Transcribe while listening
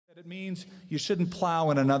It means you shouldn't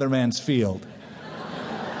plow in another man's field.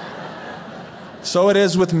 So it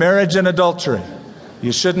is with marriage and adultery.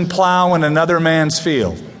 You shouldn't plow in another man's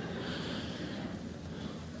field.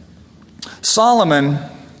 Solomon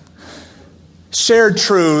shared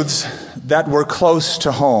truths that were close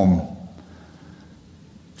to home.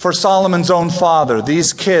 For Solomon's own father,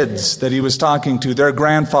 these kids that he was talking to, their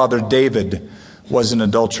grandfather David was an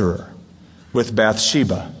adulterer with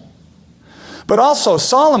Bathsheba. But also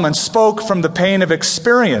Solomon spoke from the pain of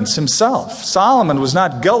experience himself. Solomon was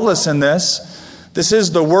not guiltless in this. This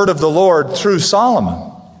is the word of the Lord through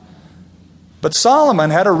Solomon. But Solomon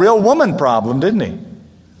had a real woman problem, didn't he?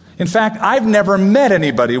 In fact, I've never met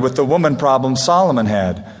anybody with the woman problem Solomon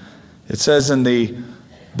had. It says in the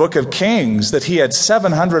book of Kings that he had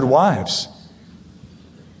 700 wives.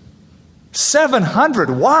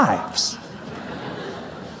 700 wives!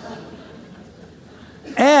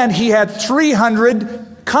 And he had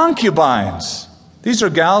 300 concubines. These are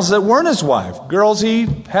gals that weren't his wife, girls he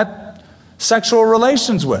had sexual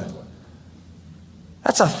relations with.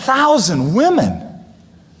 That's 1,000 women.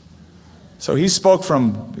 So he spoke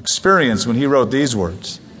from experience when he wrote these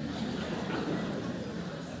words.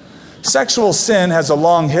 Sexual sin has a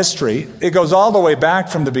long history. It goes all the way back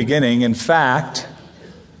from the beginning. In fact,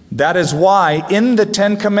 that is why in the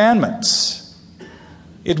Ten Commandments,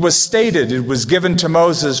 it was stated, it was given to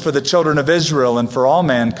Moses for the children of Israel and for all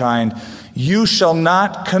mankind, you shall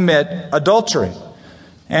not commit adultery.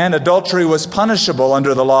 And adultery was punishable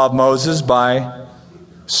under the law of Moses by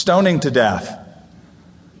stoning to death.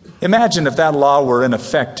 Imagine if that law were in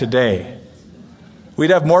effect today.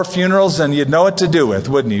 We'd have more funerals than you'd know what to do with,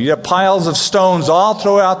 wouldn't you? You'd have piles of stones all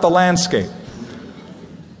throughout the landscape.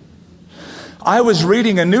 I was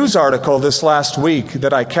reading a news article this last week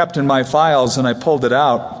that I kept in my files and I pulled it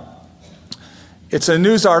out. It's a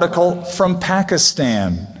news article from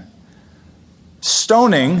Pakistan.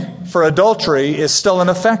 Stoning for adultery is still in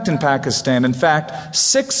effect in Pakistan. In fact,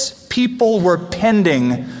 6 people were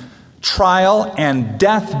pending trial and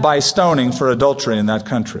death by stoning for adultery in that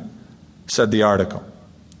country, said the article.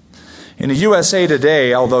 In the USA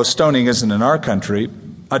Today, although stoning isn't in our country,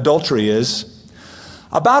 adultery is.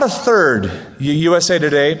 About a third, USA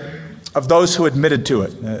Today, of those who admitted to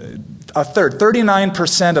it, a third,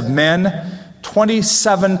 39% of men,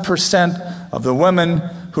 27% of the women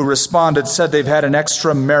who responded said they've had an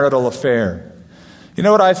extramarital affair. You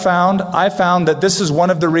know what I found? I found that this is one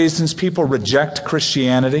of the reasons people reject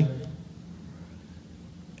Christianity,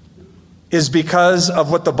 is because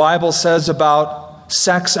of what the Bible says about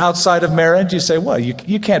sex outside of marriage. You say, well,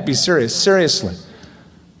 you can't be serious. Seriously.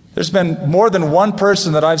 There's been more than one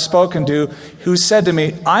person that I've spoken to who said to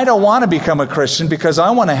me, I don't want to become a Christian because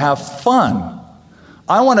I want to have fun.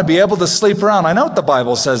 I want to be able to sleep around. I know what the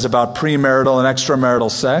Bible says about premarital and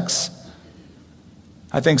extramarital sex.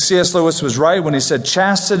 I think C.S. Lewis was right when he said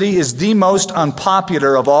chastity is the most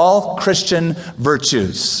unpopular of all Christian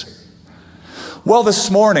virtues. Well,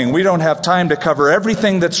 this morning, we don't have time to cover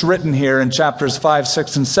everything that's written here in chapters 5,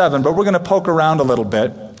 6, and 7, but we're going to poke around a little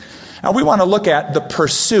bit. And we want to look at the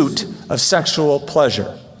pursuit of sexual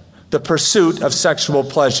pleasure. The pursuit of sexual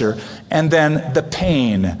pleasure. And then the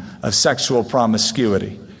pain of sexual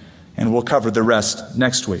promiscuity. And we'll cover the rest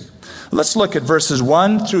next week. Let's look at verses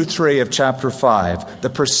 1 through 3 of chapter 5. The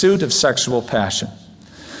pursuit of sexual passion.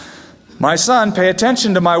 My son, pay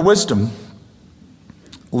attention to my wisdom.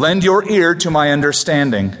 Lend your ear to my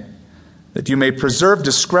understanding, that you may preserve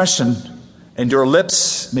discretion and your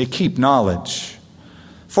lips may keep knowledge.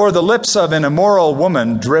 For the lips of an immoral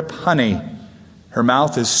woman drip honey. Her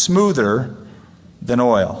mouth is smoother than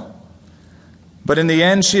oil. But in the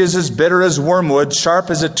end she is as bitter as wormwood, sharp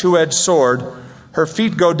as a two-edged sword. Her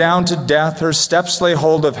feet go down to death, her steps lay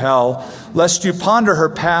hold of hell. Lest you ponder her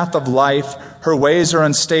path of life, her ways are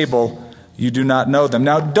unstable, you do not know them.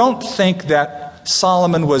 Now don't think that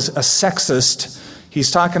Solomon was a sexist.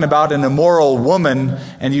 He's talking about an immoral woman,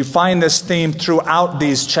 and you find this theme throughout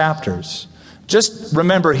these chapters. Just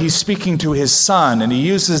remember, he's speaking to his son, and he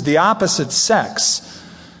uses the opposite sex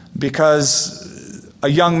because a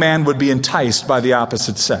young man would be enticed by the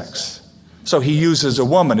opposite sex. So he uses a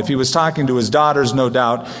woman. If he was talking to his daughters, no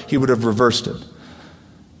doubt, he would have reversed it.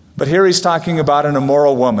 But here he's talking about an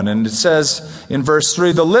immoral woman. And it says in verse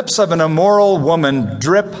 3, the lips of an immoral woman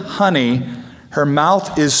drip honey. Her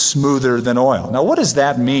mouth is smoother than oil. Now, what does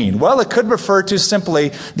that mean? Well, it could refer to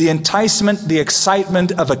simply the enticement, the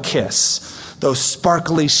excitement of a kiss. Those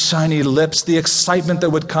sparkly, shiny lips, the excitement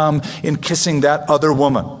that would come in kissing that other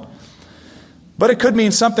woman. But it could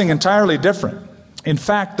mean something entirely different. In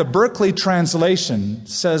fact, the Berkeley translation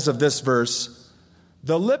says of this verse,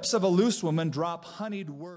 the lips of a loose woman drop honeyed words.